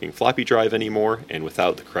with a working floppy drive anymore, and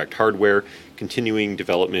without the correct hardware, continuing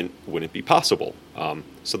development wouldn't be possible.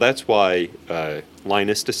 So that's why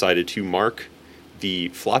Linus decided to mark the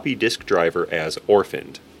floppy disk driver as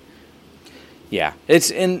orphaned. Yeah, they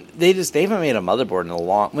haven't made a motherboard in a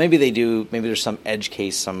long. Maybe they do. Maybe there's some edge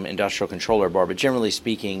case, some industrial controller board. But generally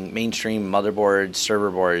speaking, mainstream motherboards, server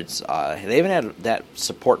boards, they haven't had that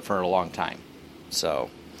support for a long time. So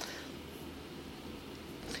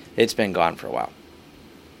it's been gone for a while.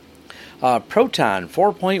 Proton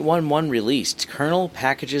 4.11 released. Kernel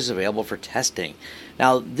packages available for testing.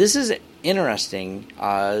 Now this is interesting.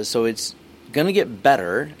 So it's going to get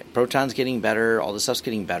better. Proton's getting better. All the stuff's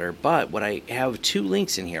getting better. But what I have 2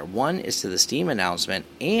 links in here. One is to the Steam announcement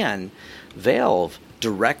and Valve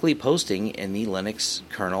directly posting in the Linux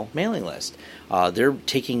kernel mailing list. They're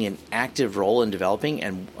taking an active role in developing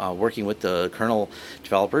and working with the kernel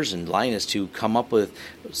developers and Linus to come up with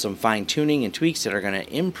some fine-tuning and tweaks that are going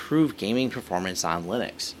to improve gaming performance on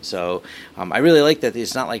Linux. So I really like that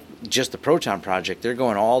it's not like just the Proton project. They're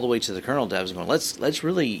going all the way to the kernel devs and going, let's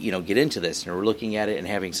really get into this. And we're looking at it and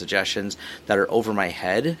having suggestions that are over my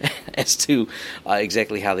head as to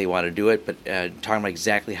exactly how they want to do it, but talking about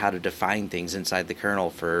exactly how to define things inside the kernel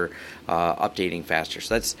for updating faster.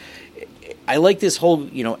 So I like this whole,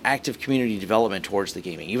 active community development towards the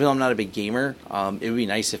gaming. Even though I'm not a big gamer, it would be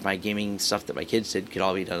nice if my gaming stuff that my kids did could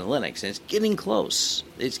all be done in Linux. And it's getting close.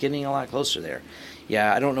 It's getting a lot closer there.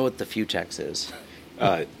 Yeah, I don't know what the Futex is.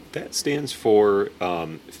 That stands for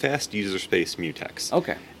Fast User Space Mutex.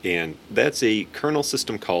 Okay. And that's a kernel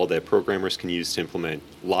system call that programmers can use to implement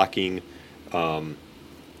locking and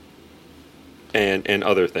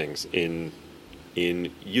other things in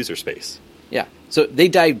user space. Yeah, so they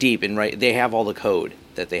dive deep and they have all the code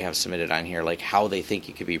that they have submitted on here, like how they think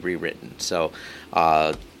it could be rewritten. So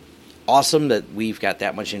awesome that we've got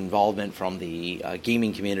that much involvement from the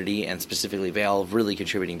gaming community and specifically Valve really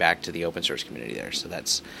contributing back to the open source community there. So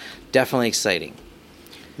that's definitely exciting.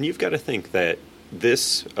 And you've got to think that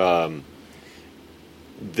this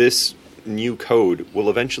this new code will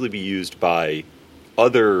eventually be used by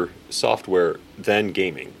other software than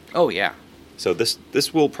gaming. Oh, yeah. So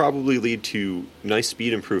this will probably lead to nice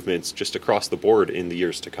speed improvements just across the board in the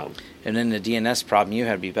years to come. And then the DNS problem you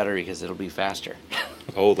had to be better because it'll be faster.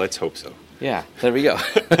 Oh, let's hope so. Yeah, there we go.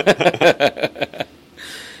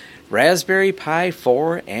 Raspberry Pi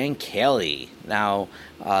 4 and Kali. Now,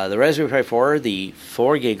 the Raspberry Pi 4, the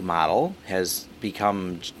 4 gig model, has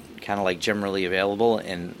become kind of like generally available,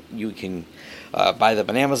 and you can buy them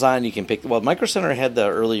on Amazon. You can pick. Well, Micro Center had the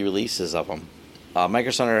early releases of them.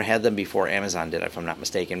 Micro Center had them before Amazon did, if I'm not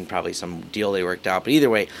mistaken. Probably some deal they worked out. But either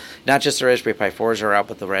way, not just the Raspberry Pi 4s are out,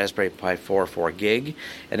 but the Raspberry Pi 4 4 gig.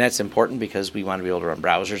 And that's important because we want to be able to run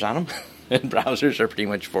browsers on them. And browsers are pretty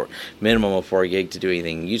much for minimum of 4 gig to do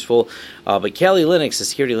anything useful. But Kali Linux, the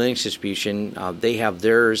security Linux distribution, they have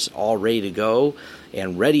theirs all ready to go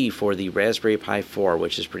and ready for the Raspberry Pi 4,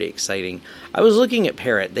 which is pretty exciting. I was looking at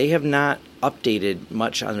Parrot. They have not updated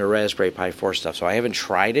much on the Raspberry Pi 4 stuff, so I haven't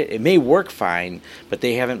tried it. It may work fine, but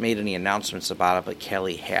they haven't made any announcements about it, but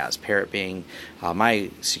Kali has, Parrot being my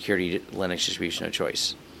security Linux distribution of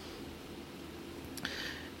choice.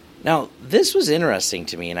 Now, this was interesting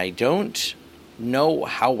to me, and I don't know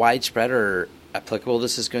how widespread or applicable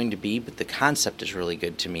this is going to be, but the concept is really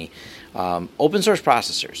good to me. Open source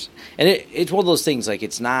processors. And it's one of those things, like,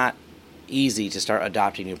 it's not easy to start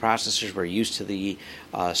adopting new processors. We're used to the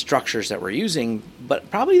structures that we're using,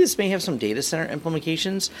 but probably this may have some data center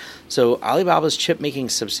implications. So Alibaba's chip-making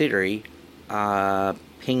subsidiary,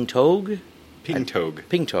 Pingtog,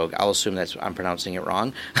 I'll assume I'm pronouncing it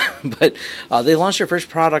wrong, but they launched their first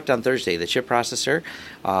product on Thursday, the chip processor,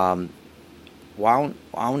 Zhaotai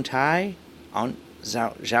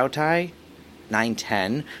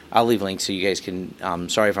 910. I'll leave links so you guys can,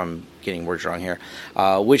 sorry if I'm getting words wrong here,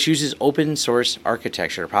 which uses open source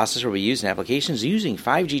architecture. The processor will be used in applications using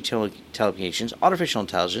 5G telecommunications, artificial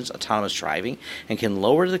intelligence, autonomous driving, and can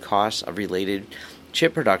lower the cost of related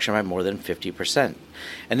chip production by more than 50%.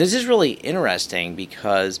 And this is really interesting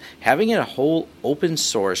because having a whole open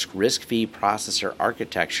source risk-free processor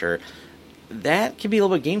architecture, that can be a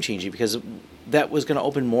little bit game-changing because that was going to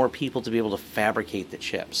open more people to be able to fabricate the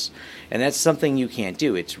chips. And that's something you can't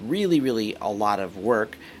do. It's really, really a lot of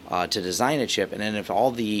work to design a chip. And then if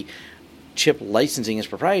all the chip licensing is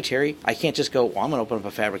proprietary, I can't just go, well, I'm going to open up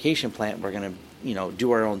a fabrication plant. We're going to,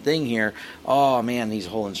 do our own thing here. Oh, man, these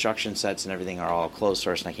whole instruction sets and everything are all closed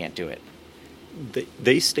source, and I can't do it.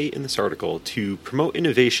 They state in this article, to promote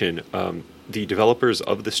innovation, the developers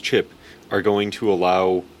of this chip are going to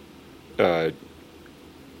allow the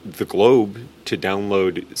globe to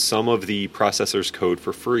download some of the processor's code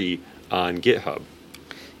for free on GitHub.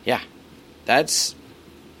 Yeah, that's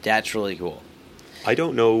really cool. I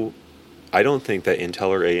don't think that Intel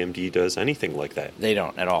or AMD does anything like that. They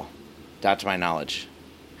don't at all, not to my knowledge.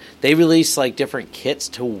 They release like different kits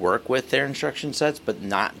to work with their instruction sets, but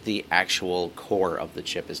not the actual core of the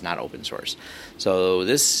chip is not open source. So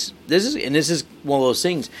this is one of those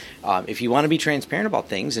things. If you want to be transparent about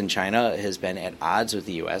things, and China has been at odds with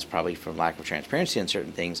the U.S. probably from lack of transparency on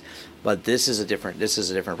certain things, but this is a different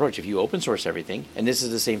approach. If you open source everything, and this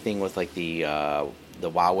is the same thing with like the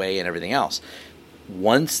Huawei and everything else.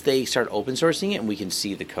 Once they start open sourcing it and we can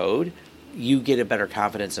see the code, you get a better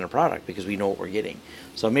confidence in a product because we know what we're getting.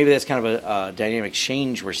 So maybe that's kind of a dynamic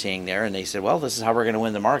change we're seeing there. And they said, well, this is how we're going to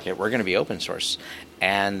win the market. We're going to be open source.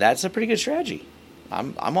 And that's a pretty good strategy.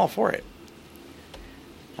 I'm all for it.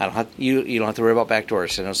 You don't have to worry about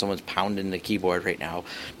backdoors. I know someone's pounding the keyboard right now.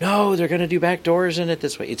 No, they're going to do backdoors in it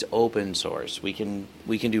this way. It's open source. We can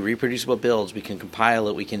do reproducible builds. We can compile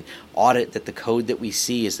it. We can audit that the code that we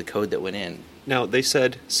see is the code that went in. Now, they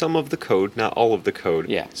said some of the code, not all of the code.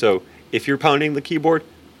 Yeah. So if you're pounding the keyboard,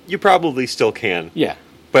 you probably still can. Yeah.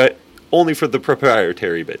 But only for the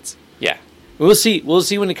proprietary bits. Yeah. We'll see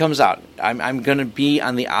when it comes out. I'm going to be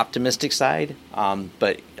on the optimistic side,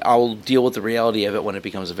 but I'll deal with the reality of it when it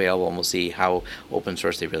becomes available, and we'll see how open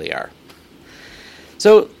source they really are.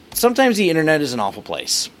 So sometimes the internet is an awful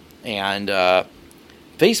place, and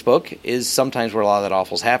Facebook is sometimes where a lot of that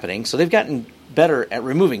awful is happening, so they've gotten better at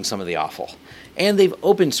removing some of the awful. And they've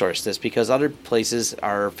open sourced this because other places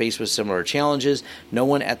are faced with similar challenges. No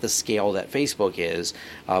one at the scale that Facebook is.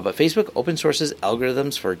 But Facebook open sources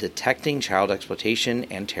algorithms for detecting child exploitation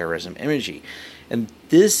and terrorism imagery. And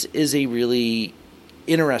this is a really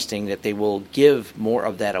interesting that they will give more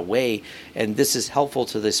of that away, and this is helpful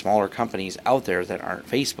to the smaller companies out there that aren't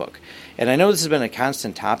Facebook. And I know this has been a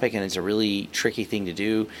constant topic, and it's a really tricky thing to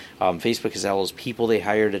do. Facebook has all those people they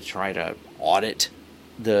hire to try to audit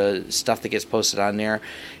the stuff that gets posted on there,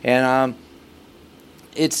 and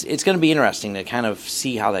it's going to be interesting to kind of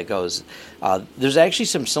see how that goes. There's actually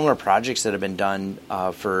some similar projects that have been done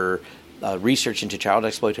for research into child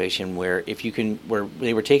exploitation, where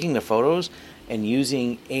they were taking the photos and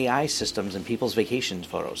using AI systems in people's vacation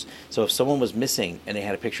photos. So if someone was missing and they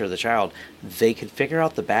had a picture of the child, they could figure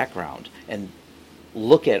out the background and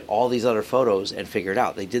look at all these other photos and figure it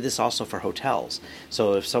out. They did this also for hotels.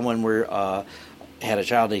 So if someone had a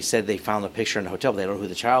child, they said they found the picture in a hotel, but they don't know who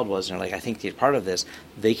the child was, and they're like, I think they're part of this,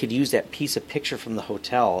 they could use that piece of picture from the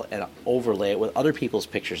hotel and overlay it with other people's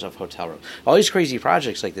pictures of hotel rooms. All these crazy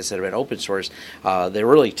projects like this that have been open source, they're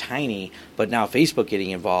really tiny, but now Facebook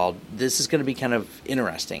getting involved, this is going to be kind of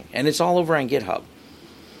interesting. And it's all over on GitHub.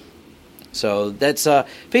 So that's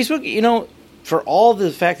Facebook, for all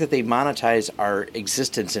the fact that they monetize our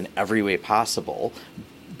existence in every way possible,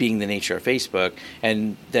 being the nature of Facebook,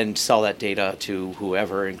 and then sell that data to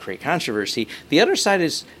whoever and create controversy. The other side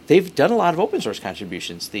is they've done a lot of open source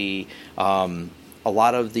contributions. A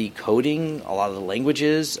lot of the coding, a lot of the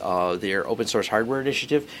languages, their open source hardware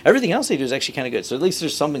initiative, everything else they do is actually kind of good. So at least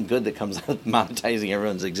there's something good that comes out of monetizing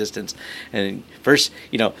everyone's existence. And first,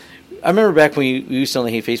 I remember back when we used to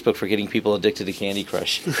only hate Facebook for getting people addicted to Candy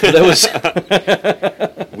Crush. That was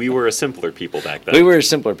we were a simpler people back then. We were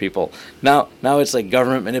simpler people. Now it's like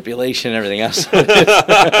government manipulation and everything else.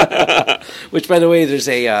 Which, by the way, there's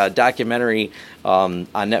a documentary on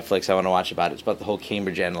Netflix I want to watch about it. It's about the whole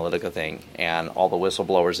Cambridge Analytica thing and all the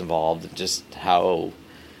whistleblowers involved, and just how...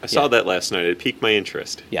 I saw that last night. It piqued my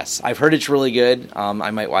interest. Yes, I've heard it's really good. I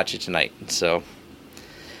might watch it tonight. So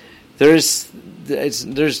there's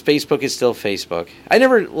Facebook is still Facebook. I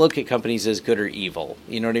never look at companies as good or evil.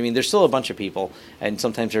 You know what I mean? There's still a bunch of people, and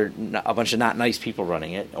sometimes they're a bunch of not nice people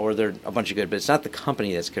running it, or they're a bunch of good, but it's not the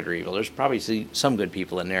company that's good or evil. There's probably some good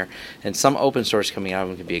people in there, and some open source coming out of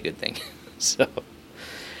them could be a good thing. So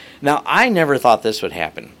now, I never thought this would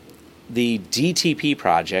happen. The DTP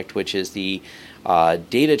project, which is the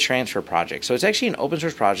data transfer project. So it's actually an open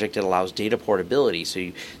source project that allows data portability.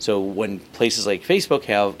 So when places like Facebook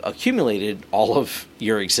have accumulated all of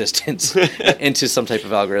your existence into some type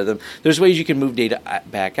of algorithm, there's ways you can move data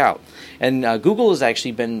back out. And Google has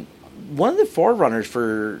actually been one of the forerunners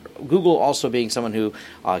for Google, also being someone who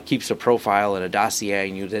keeps a profile and a dossier,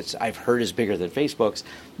 and that I've heard is bigger than Facebook's.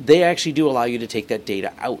 They actually do allow you to take that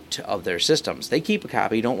data out of their systems. They keep a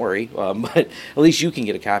copy, don't worry, but at least you can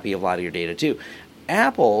get a copy of a lot of your data too.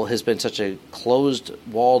 Apple has been such a closed,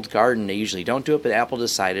 walled garden, they usually don't do it, but Apple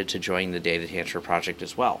decided to join the data transfer project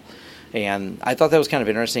as well. And I thought that was kind of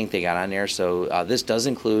interesting they got on there. So this does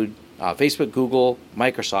include Facebook, Google,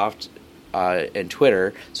 Microsoft, and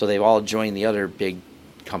Twitter, so they've all joined the other big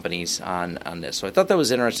companies on this. So I thought that was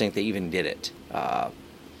interesting that they even did it. Kind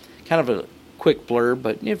of a quick blurb,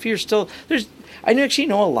 but if you're still... I actually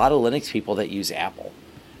know a lot of Linux people that use Apple,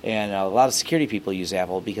 and a lot of security people use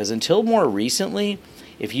Apple, because until more recently,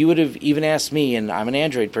 if you would have even asked me, and I'm an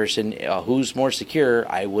Android person, who's more secure,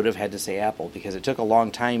 I would have had to say Apple, because it took a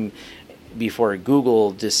long time before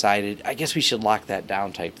Google decided, I guess we should lock that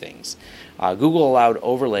down type things. Google allowed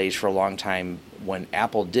overlays for a long time when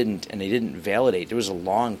Apple didn't, and they didn't validate. There was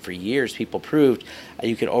for years, people proved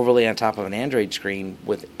you could overlay on top of an Android screen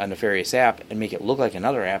with a nefarious app and make it look like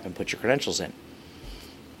another app and put your credentials in.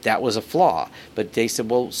 That was a flaw. But they said,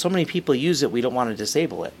 well, so many people use it, we don't want to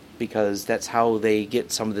disable it, because that's how they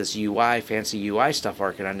get some of this fancy UI stuff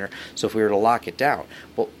working on there. So if we were to lock it down,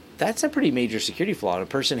 well, that's a pretty major security flaw. And a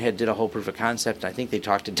person did a whole proof of concept. I think they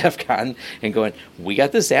talked to DEF CON and going, we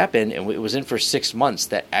got this app in, and it was in for 6 months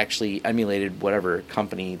that actually emulated whatever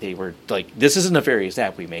company they were like. This is a nefarious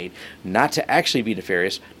app we made, not to actually be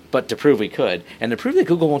nefarious, but to prove we could, and to prove that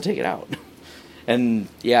Google won't take it out. And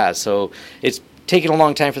yeah, so it's taken a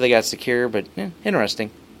long time for they got secure, but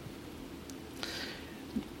interesting.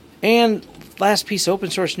 And last piece of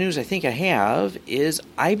open source news I think I have is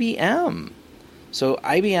IBM. So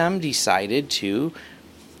IBM decided to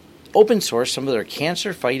open source some of their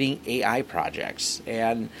cancer-fighting AI projects.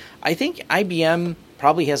 And I think IBM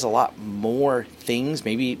probably has a lot more things.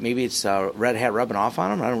 Maybe it's Red Hat rubbing off on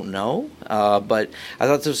them. I don't know. But I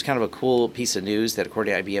thought this was kind of a cool piece of news that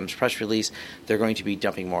according to IBM's press release, they're going to be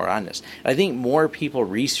dumping more on this. And I think more people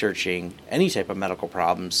researching any type of medical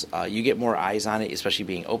problems, you get more eyes on it, especially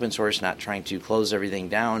being open source, not trying to close everything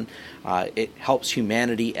down. It helps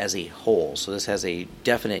humanity as a whole. So this has a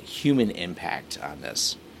definite human impact on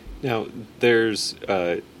this. Now, there's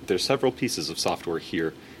several pieces of software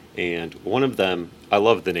here, and one of them, I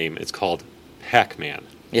love the name. It's called Pac-Man.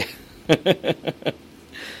 Yeah.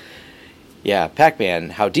 Yeah, Pac-Man,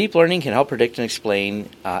 how deep learning can help predict and explain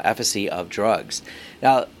efficacy of drugs.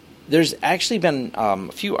 Now, there's actually been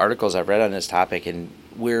a few articles I've read on this topic, and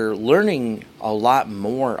we're learning a lot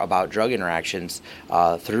more about drug interactions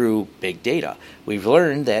through big data. We've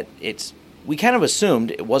learned that we kind of assumed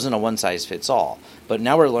it wasn't a one-size-fits-all, but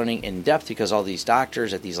now we're learning in depth because all these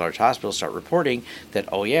doctors at these large hospitals start reporting that,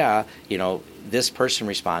 oh yeah, this person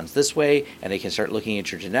responds this way, and they can start looking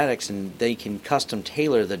at your genetics, and they can custom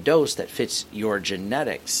tailor the dose that fits your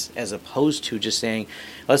genetics, as opposed to just saying,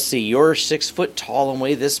 let's see, you're 6 foot tall and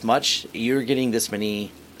weigh this much, you're getting this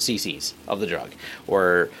many cc's of the drug,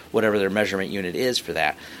 or whatever their measurement unit is for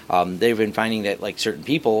that. They've been finding that like certain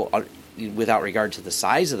people, without regard to the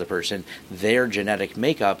size of the person, their genetic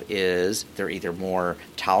makeup is they're either more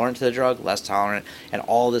tolerant to the drug, less tolerant, and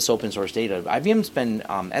all this open source data. IBM's been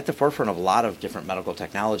at the forefront of a lot of different medical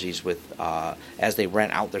technologies with as they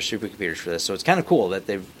rent out their supercomputers for this. So it's kind of cool that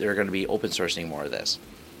they're going to be open sourcing more of this.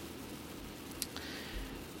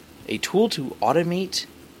 A tool to automate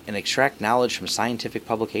and extract knowledge from scientific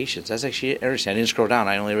publications. That's actually interesting. I didn't scroll down.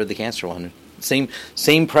 I only read the cancer one.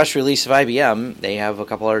 Same press release of IBM. They have a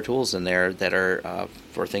couple other tools in there that are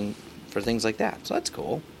for things like that. So that's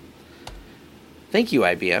cool. Thank you,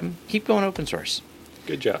 IBM. Keep going open source.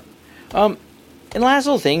 Good job. And the last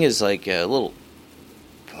little thing is like a little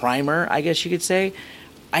primer, I guess you could say.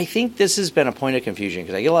 I think this has been a point of confusion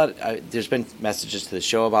because I get there's been messages to the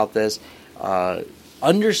show about this.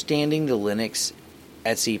 Understanding the Linux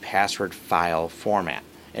Etsy password file format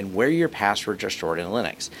and where your passwords are stored in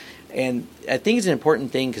Linux. And I think it's an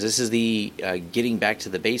important thing because this is the getting back to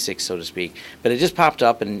the basics, so to speak. But it just popped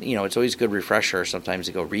up, and it's always a good refresher sometimes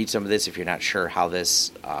to go read some of this if you're not sure how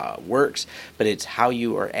this works. But it's how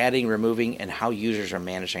you are adding, removing, and how users are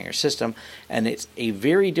managing your system. And it's a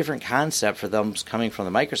very different concept for them coming from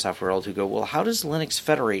the Microsoft world who go, well, how does Linux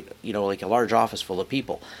federate, like a large office full of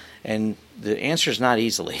people? And the answer is not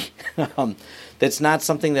easily. That's not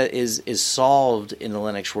something that is solved in the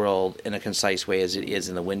Linux world in a concise way as it is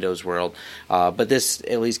in the Windows world. But this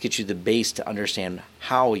at least gets you the base to understand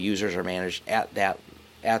how users are managed at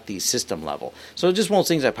the system level. So just one of those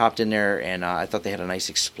things that popped in there, and I thought they had a nice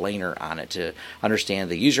explainer on it to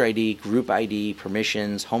understand the user ID, group ID,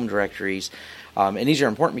 permissions, home directories. And these are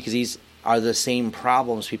important because these are the same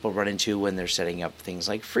problems people run into when they're setting up things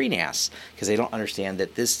like FreeNAS, because they don't understand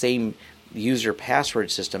that this same user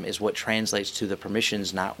password system is what translates to the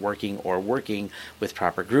permissions not working or working with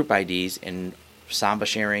proper group IDs. And Samba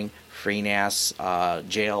sharing, FreeNAS,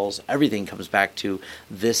 jails, everything comes back to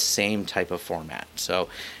this same type of format. So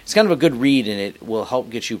it's kind of a good read, and it will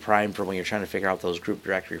help get you primed for when you're trying to figure out those group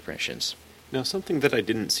directory permissions. Now, something that I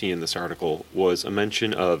didn't see in this article was a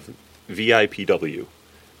mention of VIPW.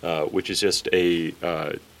 Which is just it's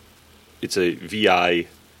a VI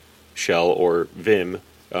shell or Vim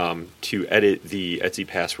to edit the Etsy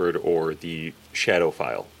password or the shadow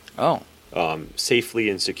file. Oh. Safely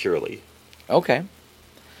and securely. Okay.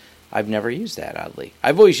 I've never used that, oddly.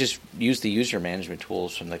 I've always just used the user management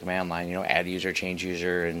tools from the command line, add user, change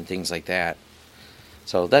user, and things like that.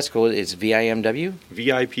 So that's cool. It's VIMW?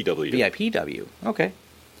 VIPW. VIPW. Okay.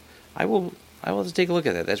 I will just take a look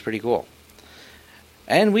at that. That's pretty cool.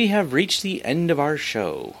 And we have reached the end of our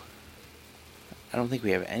show. I don't think we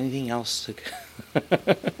have anything else to...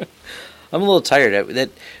 I'm a little tired. That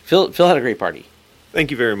Phil had a great party.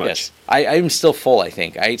 Thank you very much. Yes. I'm still full, I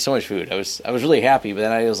think. I ate so much food. I was really happy, but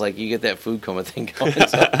then I was like, you get that food coma thing going.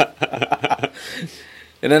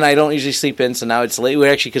 And then I don't usually sleep in, so now it's late.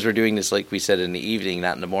 Because we're doing this, like we said, in the evening,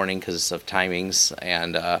 not in the morning because of timings.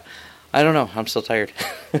 And I don't know. I'm still tired.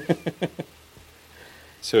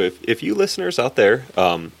 So if you listeners out there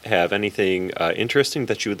have anything interesting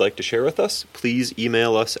that you would like to share with us, please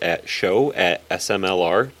email us at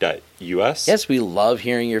show@smlr.us. Yes, we love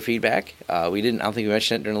hearing your feedback. I don't think we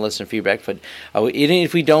mentioned it during the listener feedback, but even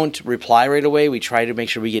if we don't reply right away, we try to make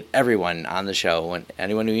sure we get everyone on the show. And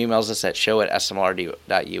anyone who emails us at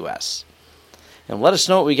show@smlr.us. And let us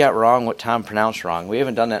know what we got wrong, what Tom pronounced wrong. We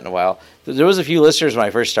haven't done that in a while. There was a few listeners when I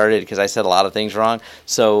first started because I said a lot of things wrong.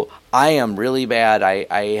 So I am really bad.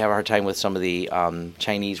 I have a hard time with some of the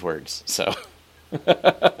Chinese words. So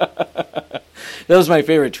that was my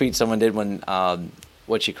favorite tweet someone did when, the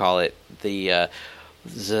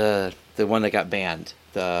one that got banned.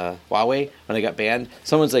 The Huawei, when they got banned.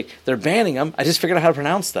 Someone's like, they're banning them. I just figured out how to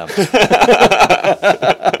pronounce them.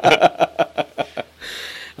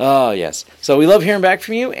 Oh, yes. So we love hearing back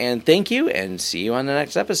from you, and thank you, and see you on the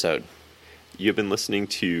next episode. You've been listening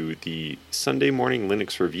to the Sunday Morning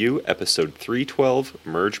Linux Review, episode 312,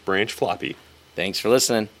 Merge Branch Floppy. Thanks for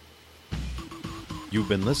listening. You've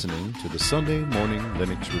been listening to the Sunday Morning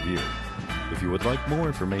Linux Review. If you would like more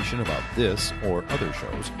information about this or other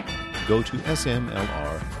shows, go to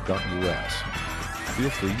smlr.us. Feel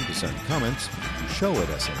free to send comments to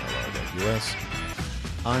show@smlr.us.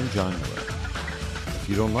 I'm John Miller. If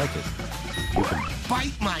you don't like it, you can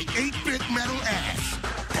bite my 8-bit metal ass.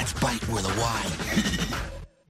 That's bite with a Y.